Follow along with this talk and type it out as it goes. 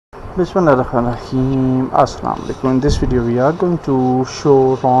Bismillahirrahmanirrahim. Assalamu alaikum. In this video we are going to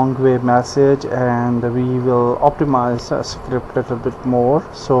show wrong way message and we will optimize a script a little bit more.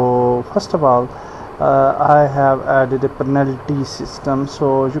 So first of all, I have added a penalty system,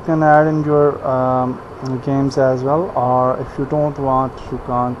 so you can add in your games as well, or if you don't want, you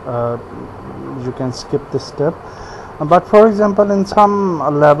can skip this step. But for example, in some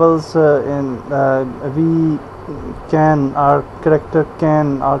levels our character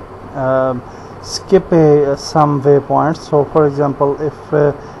can skip some waypoints. So for example, if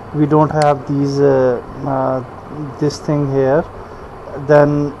we don't have these this thing here,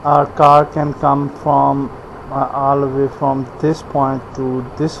 then our car can come from all the way from this point to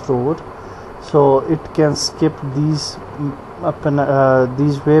this road, so it can skip these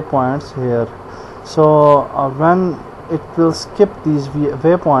waypoints here. So when it will skip these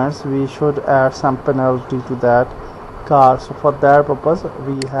waypoints, we should add some penalty to that car. So for that purpose,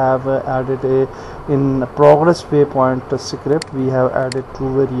 we have added in progress waypoint script, we have added two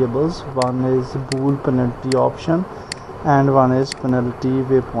variables. One is bool penalty option and one is penalty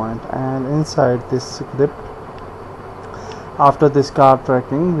waypoint. And inside this script, after this car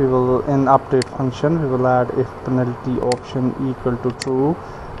tracking, we will in update function we will add if penalty option equal to true,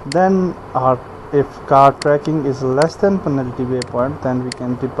 then if car tracking is less than penalty waypoint, then we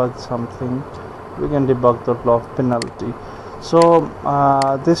can debug something, we can debug the block penalty. So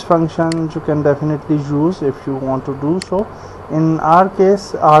this function you can definitely use if you want to do so. In our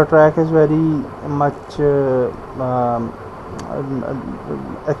case, our track is very much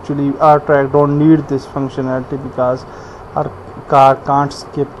actually our track don't need this functionality because our car can't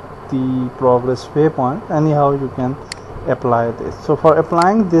skip the progress waypoint. Anyhow, you can apply this. So for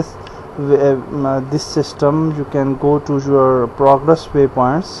applying this system, you can go to your progress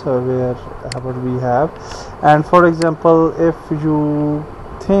waypoints wherever we have, and for example, if you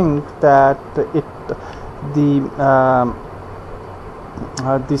think that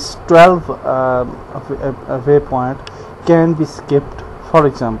this 12 waypoint can be skipped, for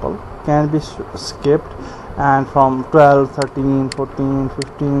example, can be skipped, and from 12, 13, 14,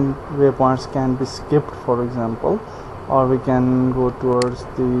 15 waypoints can be skipped, for example, or we can go towards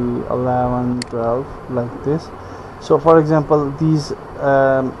the 11, 12 like this. So for example, these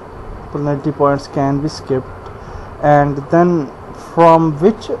penalty points can be skipped, and then from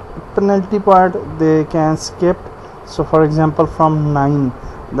which penalty point they can skip. So for example, from 9,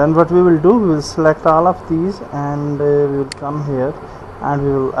 then what we will do, we will select all of these and we will come here and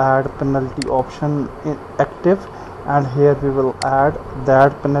we will add penalty option in active, and here we will add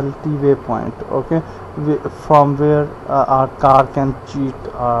that penalty waypoint, okay, from where our car can cheat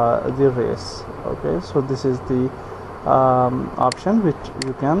the race. Okay, so this is the option which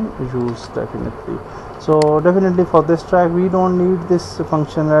you can use definitely. So definitely for this track we don't need this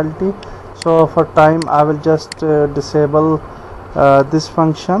functionality, so for time I will just disable this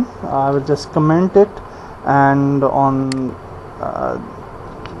function. I will just comment it, and on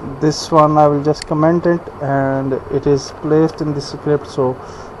this one I will just comment it, and it is placed in the script. So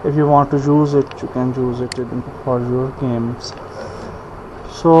if you want to use it, you can use it for your games.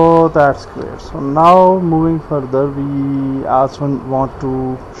 So that's great. So now moving further, we also want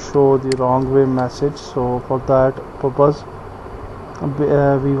to show the wrong way message. So for that purpose,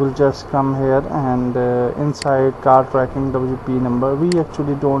 we will just come here and inside car tracking WP number, we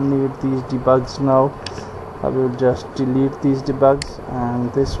actually don't need these debugs now. I will just delete these debugs,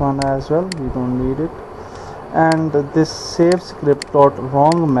 and this one as well, we don't need it. And this save script dot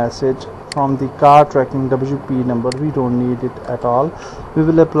wrong message from the car tracking WP number, we don't need it at all. We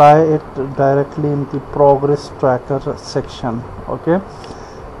will apply it directly in the progress tracker section. Okay,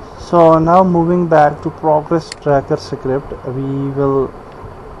 so now moving back to progress tracker script, we will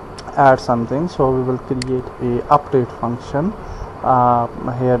add something. So we will create a update function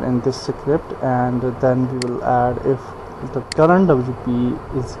here in this script, and then we will add if the current WP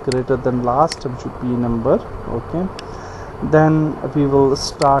is greater than last WP number. Okay, then we will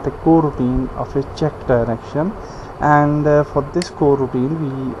start a coroutine of a check direction, and for this coroutine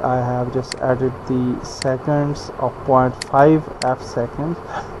I have just added the seconds of 0.5 f seconds.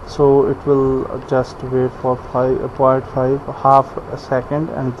 So it will just wait for 0.5 half a second,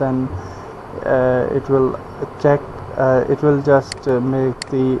 and then it will check. It will just make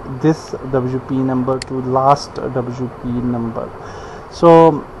this WP number to last WP number.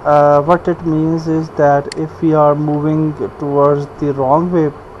 So what it means is that if we are moving towards the wrong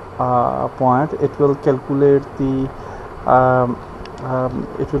way point, it will calculate the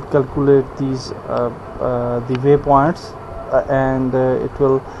these the waypoints, and it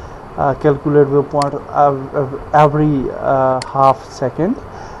will calculate waypoint every half second,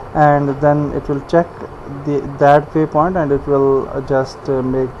 and then it will check that waypoint, and it will just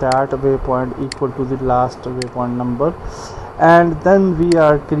make that waypoint equal to the last waypoint number. And then we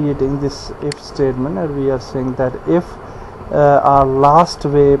are creating this if statement, and we are saying that if our last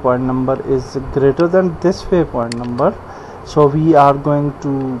waypoint number is greater than this waypoint number, so we are going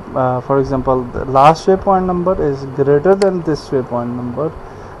to for example, the last waypoint number is greater than this waypoint number,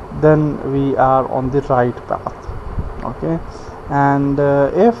 then we are on the right path. Okay, and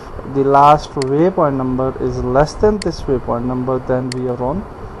if the last waypoint number is less than this waypoint number, then we are on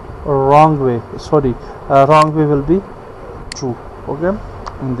wrong way. Wrong way will be true. Okay,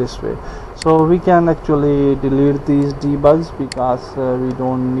 in this way. So we can actually delete these debugs because we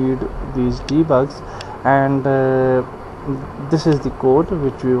don't need these debugs, and this is the code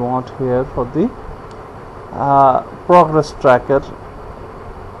which we want here for the progress tracker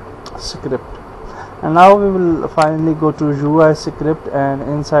script. And now we will finally go to UI script, and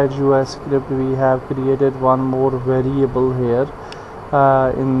inside UI script we have created one more variable here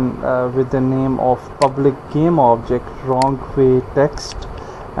with the name of public game object wrong way text,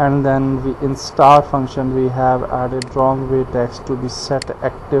 and then in star function we have added wrong way text to be set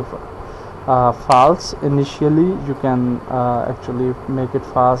active false. Initially you can actually make it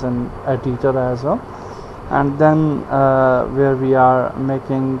false in editor as well, and then where we are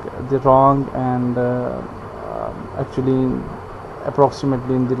making the wrong and actually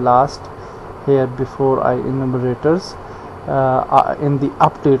approximately in the last here before I enumerators in the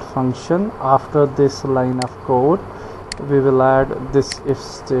update function, after this line of code we will add this if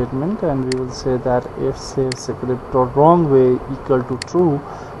statement, and we will say that if save script or wrong way equal to true,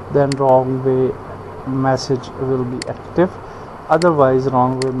 then wrong way message will be active, otherwise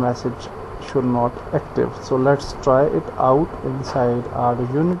wrong way message should not active. So let's try it out inside our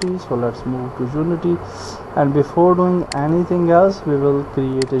Unity. So let's move to Unity, and before doing anything else we will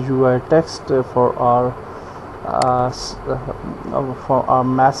create a UI text for our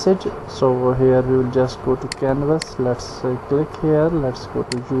message. So over here we will just go to canvas, let's click here, let's go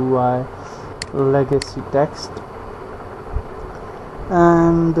to UI legacy text,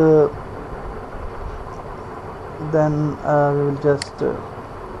 and then we will just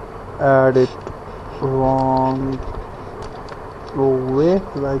add it wrong way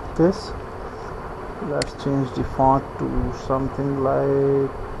like this. Let's change the font to something like,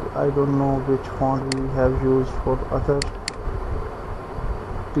 I don't know which font we have used for other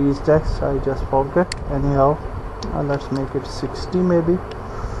these texts, I just forget. Anyhow, let's make it 60 maybe,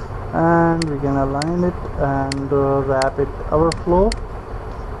 and we can align it and wrap it overflow,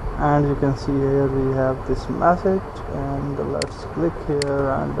 and you can see here we have this message, and let's click here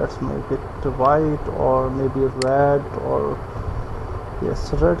and let's make it white or maybe red, or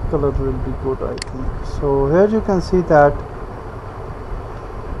yes, red color will be good I think. So here you can see that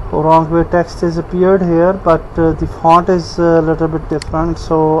wrong way text is appeared here, but the font is a little bit different,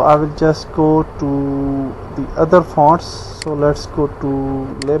 so I will just go to the other fonts. So let's go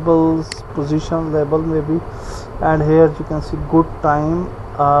to labels, position label maybe, and here you can see good time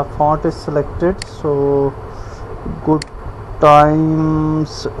font is selected, so good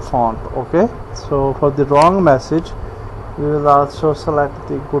times font. Okay, so for the wrong message we will also select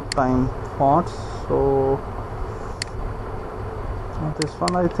the good time font, so this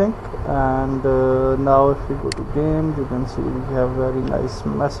one I think. And now if we go to game, you can see we have very nice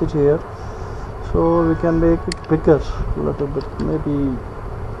message here, so we can make it bigger a little bit, maybe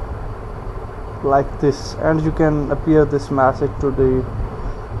like this, and you can appear this message to the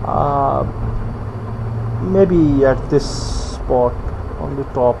maybe at this spot on the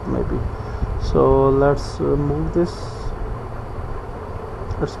top maybe. So let's move this,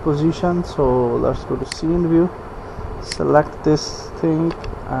 let's position, so let's go to scene view, select this thing,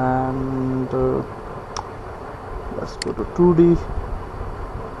 and let's go to 2D.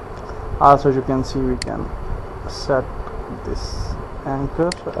 Also you can see we can set this anchor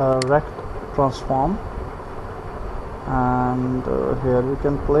rect transform, and here we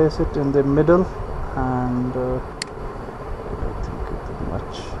can place it in the middle, and I think it's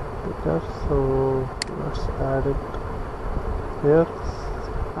much bigger, so let's add it here,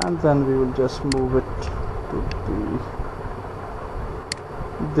 and then we will just move it to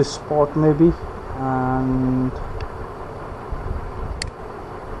this spot maybe, and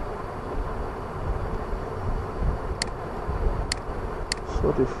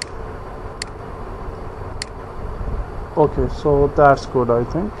sorry, okay, so that's good I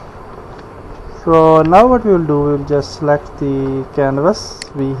think. So now what we will do, we will just select the canvas,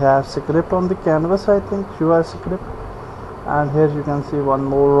 we have script on the canvas I think, UI script, and here you can see one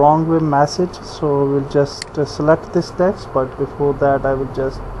more wrong way message, so we'll just select this text, but before that I will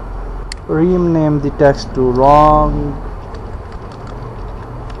just rename the text to wrong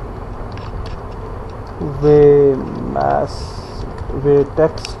way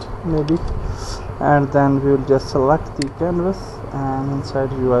text maybe, and then we will just select the canvas, and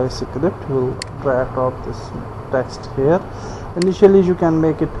inside UI script we'll drag out this text here. Initially you can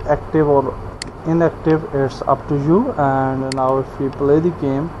make it active or inactive, it's up to you. And now if we play the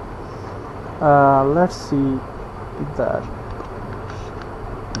game, let's see that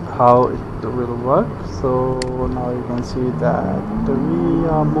how it will work. So now you can see that we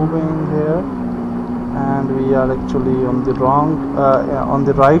are moving here and we are actually on the on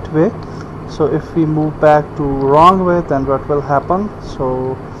the right way. So if we move back to wrong way, then what will happen?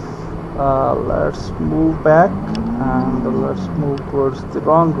 So let's move back and let's move towards the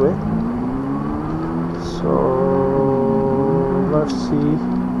wrong way. So let's see.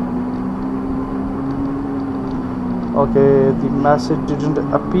 Okay, the message didn't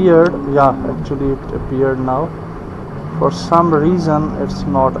appear. Yeah, actually it appeared now. For some reason it's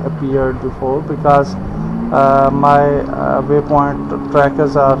not appeared before, because my waypoint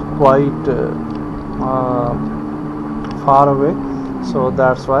trackers are quite far away, so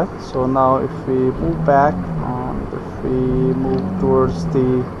that's why. So now if we move back and if we move towards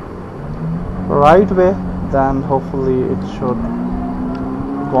the right way, then hopefully it should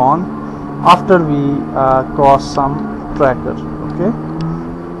go on after we cross some tracker. Okay,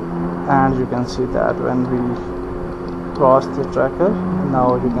 and you can see that when we cross the tracker,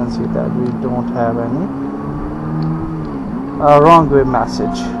 now you can see that we don't have any wrong way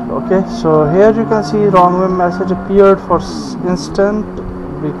message. Okay, so here you can see wrong way message appeared for instant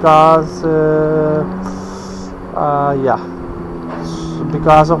because yeah,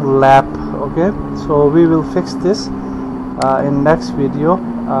 because of lap. Okay, so we will fix this in next video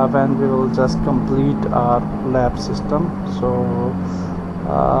when we will just complete our lap system. So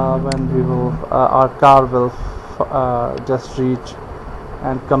when we will our car will just reach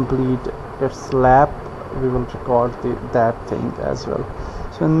and complete its lap, we will record that thing as well.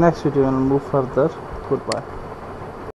 So in the next video we'll move further. Goodbye.